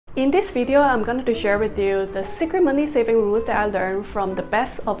In this video, I'm going to share with you the secret money saving rules that I learned from the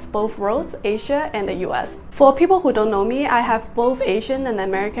best of both worlds, Asia and the US. For people who don't know me, I have both Asian and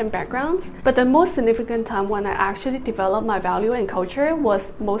American backgrounds, but the most significant time when I actually developed my value and culture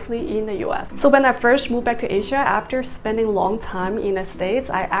was mostly in the US. So when I first moved back to Asia after spending a long time in the States,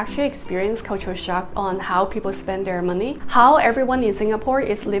 I actually experienced cultural shock on how people spend their money, how everyone in Singapore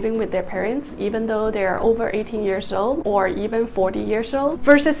is living with their parents even though they are over 18 years old or even 40 years old,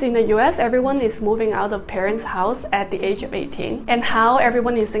 versus in the US, everyone is moving out of parents' house at the age of 18, and how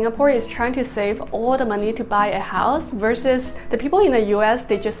everyone in Singapore is trying to save all the money to buy a house versus the people in the US,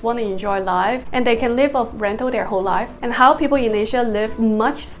 they just want to enjoy life and they can live off rental their whole life, and how people in Asia live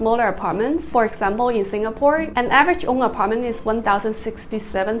much smaller apartments. For example, in Singapore, an average owned apartment is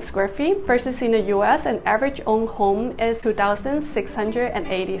 1,067 square feet versus in the US, an average owned home is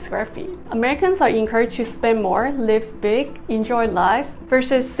 2,680 square feet. Americans are encouraged to spend more, live big, enjoy life,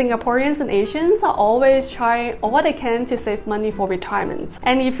 versus Singaporeans and Asians are always trying all they can to save money for retirement.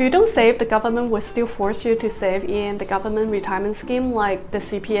 And if you don't save, the government will still force you to save in the government retirement scheme like the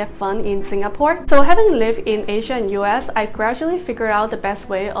CPF fund in Singapore. So having lived in Asia and US, I gradually figured out the best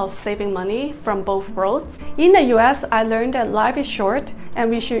way of saving money from both worlds. In the US, I learned that life is short and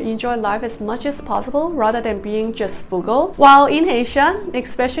we should enjoy life as much as possible rather than being just frugal. While in Asia,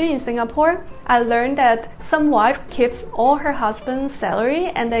 especially in Singapore, I learned that some wife keeps all her husband's salary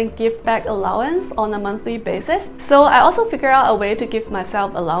and then give back allowance on a monthly basis. So I also figured out a way to give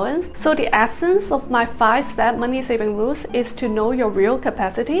myself allowance. So the essence of my 5-step money saving rules is to know your real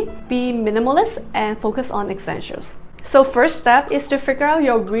capacity, be minimalist, and focus on essentials. So first step is to figure out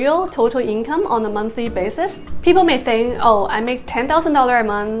your real total income on a monthly basis. People may think, oh, I make $10,000 a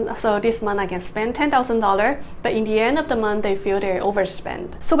month, so this month I can spend $10,000, but in the end of the month, they feel they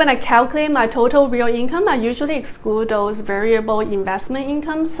overspend. So when I calculate my total real income, I usually exclude those variable investment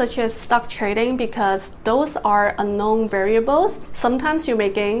incomes such as stock trading because those are unknown variables. Sometimes you may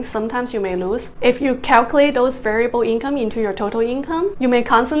gain, sometimes you may lose. If you calculate those variable income into your total income, you may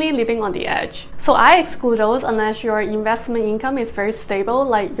constantly living on the edge. So I exclude those unless your investment income is very stable,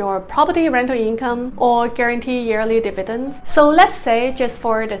 like your property rental income or guaranteed yearly dividends. So let's say, just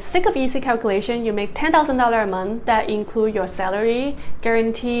for the sake of easy calculation, you make $10,000 a month that include your salary,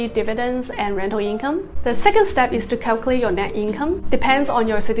 guaranteed dividends, and rental income. The second step is to calculate your net income. Depends on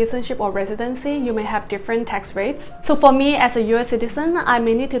your citizenship or residency, you may have different tax rates. So for me as a US citizen, I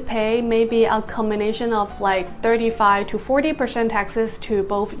may need to pay maybe a combination of like 35 to 40% taxes to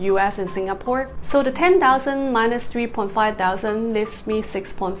both US and Singapore. So the 10,000 minus 3.5 thousand leaves me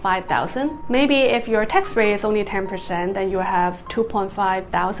 6.5 thousand. Maybe if your tax rate is only 10%, then you have 2.5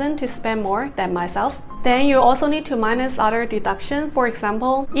 thousand to spend more than myself. Then you also need to minus other deduction. For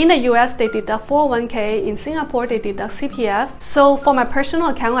example, in the US, they deduct 401k. In Singapore, they deduct CPF. So for my personal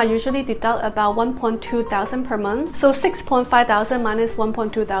account, I usually deduct about 1.2 thousand per month. So 6.5 thousand minus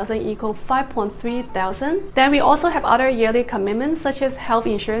 1.2 thousand equals 5.3 thousand. Then we also have other yearly commitments such as health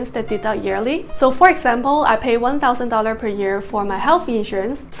insurance that deduct yearly. So for example, I pay $1,000 per year for my health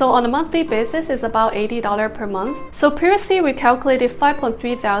insurance. So on a monthly basis, it's about $80 per month. So previously, we calculated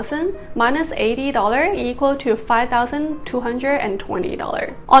 5.3 thousand minus $80 equal to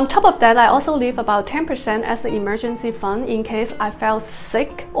 $5,220. On top of that, I also leave about 10% as an emergency fund in case I fell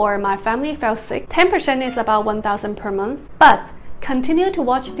sick or my family fell sick. 10% is about $1,000 per month. But continue to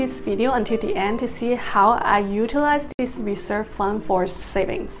watch this video until the end to see how I utilize this reserve fund for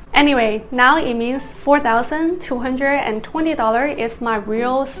savings. Anyway, now it means $4,220 is my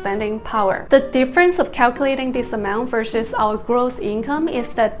real spending power. The difference of calculating this amount versus our gross income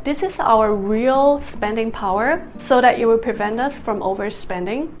is that this is our real spending power so that it will prevent us from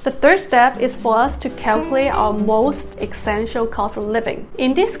overspending. The third step is for us to calculate our most essential cost of living.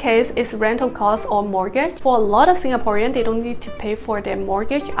 In this case, it's rental cost or mortgage. For a lot of Singaporeans, they don't need to pay for their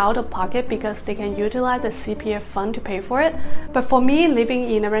mortgage out of pocket because they can utilize the CPF fund to pay for it. But for me, living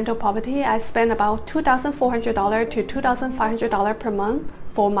in a rental property, I spend about $2,400 to $2,500 per month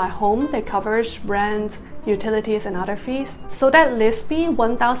for my home that covers rent, utilities, and other fees. So that leaves me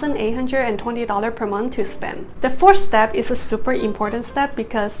 $1,820 per month to spend. The fourth step is a super important step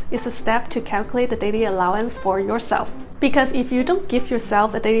because it's a step to calculate the daily allowance for yourself. Because if you don't give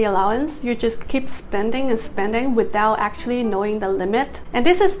yourself a daily allowance, you just keep spending and spending without actually knowing the limit. And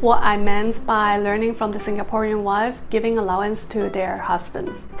this is what I meant by learning from the Singaporean wife giving allowance to their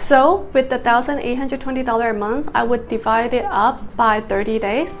husbands. So with the $1,820 a month, I would divide it up by 30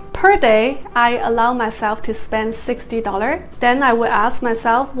 days. Per day, I allow myself to spend $60. Then I would ask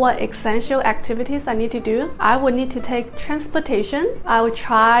myself what essential activities I need to do. I would need to take transportation. I would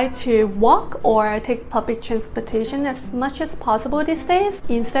try to walk or take public transportation as as much as possible these days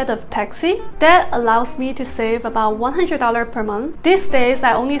instead of taxi. That allows me to save about $100 per month. These days,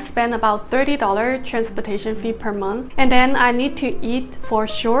 I only spend about $30 transportation fee per month. And then I need to eat for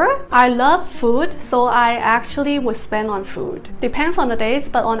sure. I love food, so I actually would spend on food. Depends on the days,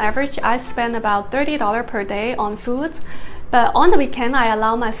 but on average, I spend about $30 per day on foods. But on the weekend, I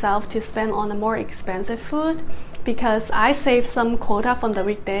allow myself to spend on a more expensive food because I save some quota from the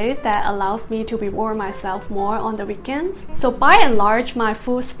weekday that allows me to reward myself more on the weekends. So by and large, my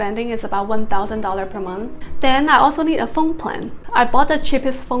food spending is about $1,000 per month. Then I also need a phone plan. I bought the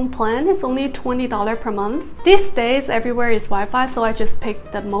cheapest phone plan. It's only $20 per month. These days, everywhere is Wi-Fi, so I just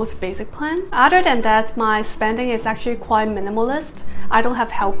picked the most basic plan. Other than that, my spending is actually quite minimalist. I don't have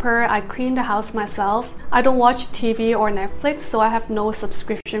helper. I clean the house myself. I don't watch TV or Netflix, so I have no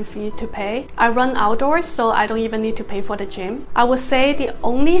subscription fee to pay. I run outdoors, so I don't even need to pay for the gym. I would say the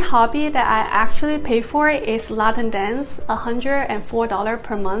only hobby that I actually pay for is Latin dance, $104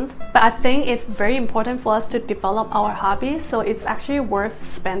 per month. But I think it's very important for us to develop our hobby, so it's actually worth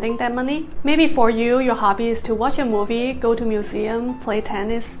spending that money. Maybe for you, your hobby is to watch a movie, go to a museum, play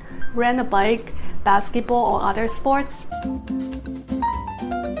tennis, rent a bike, basketball, or other sports.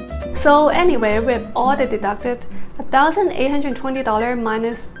 So anyway, with all the deducted, $1,820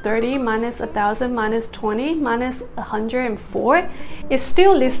 minus 30 minus 1,000 minus 20 minus 104, it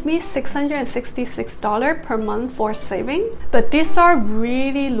still leaves me $666 per month for saving. But these are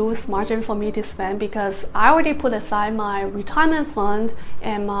really loose margin for me to spend because I already put aside my retirement fund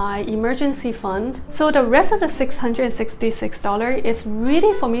and my emergency fund. So the rest of the $666 is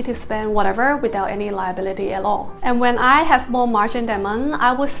really for me to spend whatever without any liability at all. And when I have more margin that month,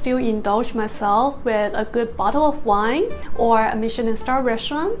 I will still indulge myself with a good bottle of wine or a Michelin-star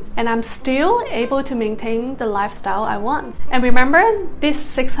restaurant, and I'm still able to maintain the lifestyle I want. And remember, this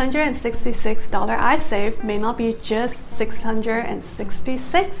 $666 I save may not be just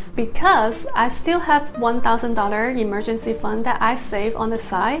 $666 because I still have $1,000 emergency fund that I save on the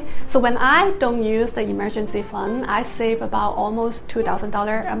side. So when I don't use the emergency fund, I save about almost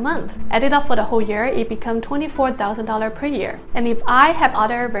 $2,000 a month. Add it up for the whole year, it becomes $24,000 per year. And if I have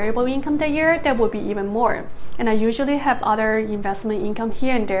other variable income that year, that would be even more. And I usually have other investment income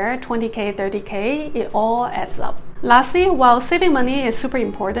here and there, 20K, 30K, it all adds up. Lastly, while saving money is super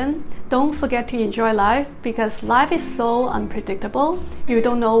important, don't forget to enjoy life because life is so unpredictable. You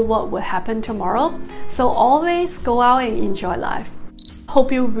don't know what will happen tomorrow. So always go out and enjoy life.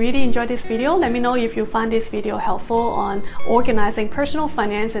 Hope you really enjoyed this video. Let me know if you find this video helpful on organizing personal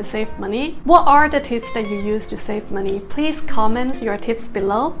finance and save money. What are the tips that you use to save money? Please comment your tips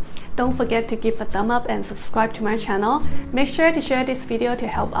below. Don't forget to give a thumb up and subscribe to my channel. Make sure to share this video to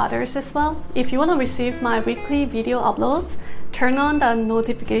help others as well. If you want to receive my weekly video uploads, turn on the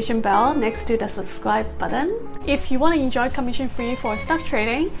notification bell next to the subscribe button. If you want to enjoy commission-free for stock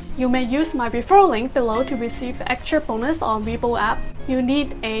trading, you may use my referral link below to receive extra bonus on Weibo app. You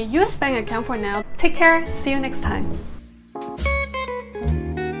need a US bank account for now. Take care, see you next time.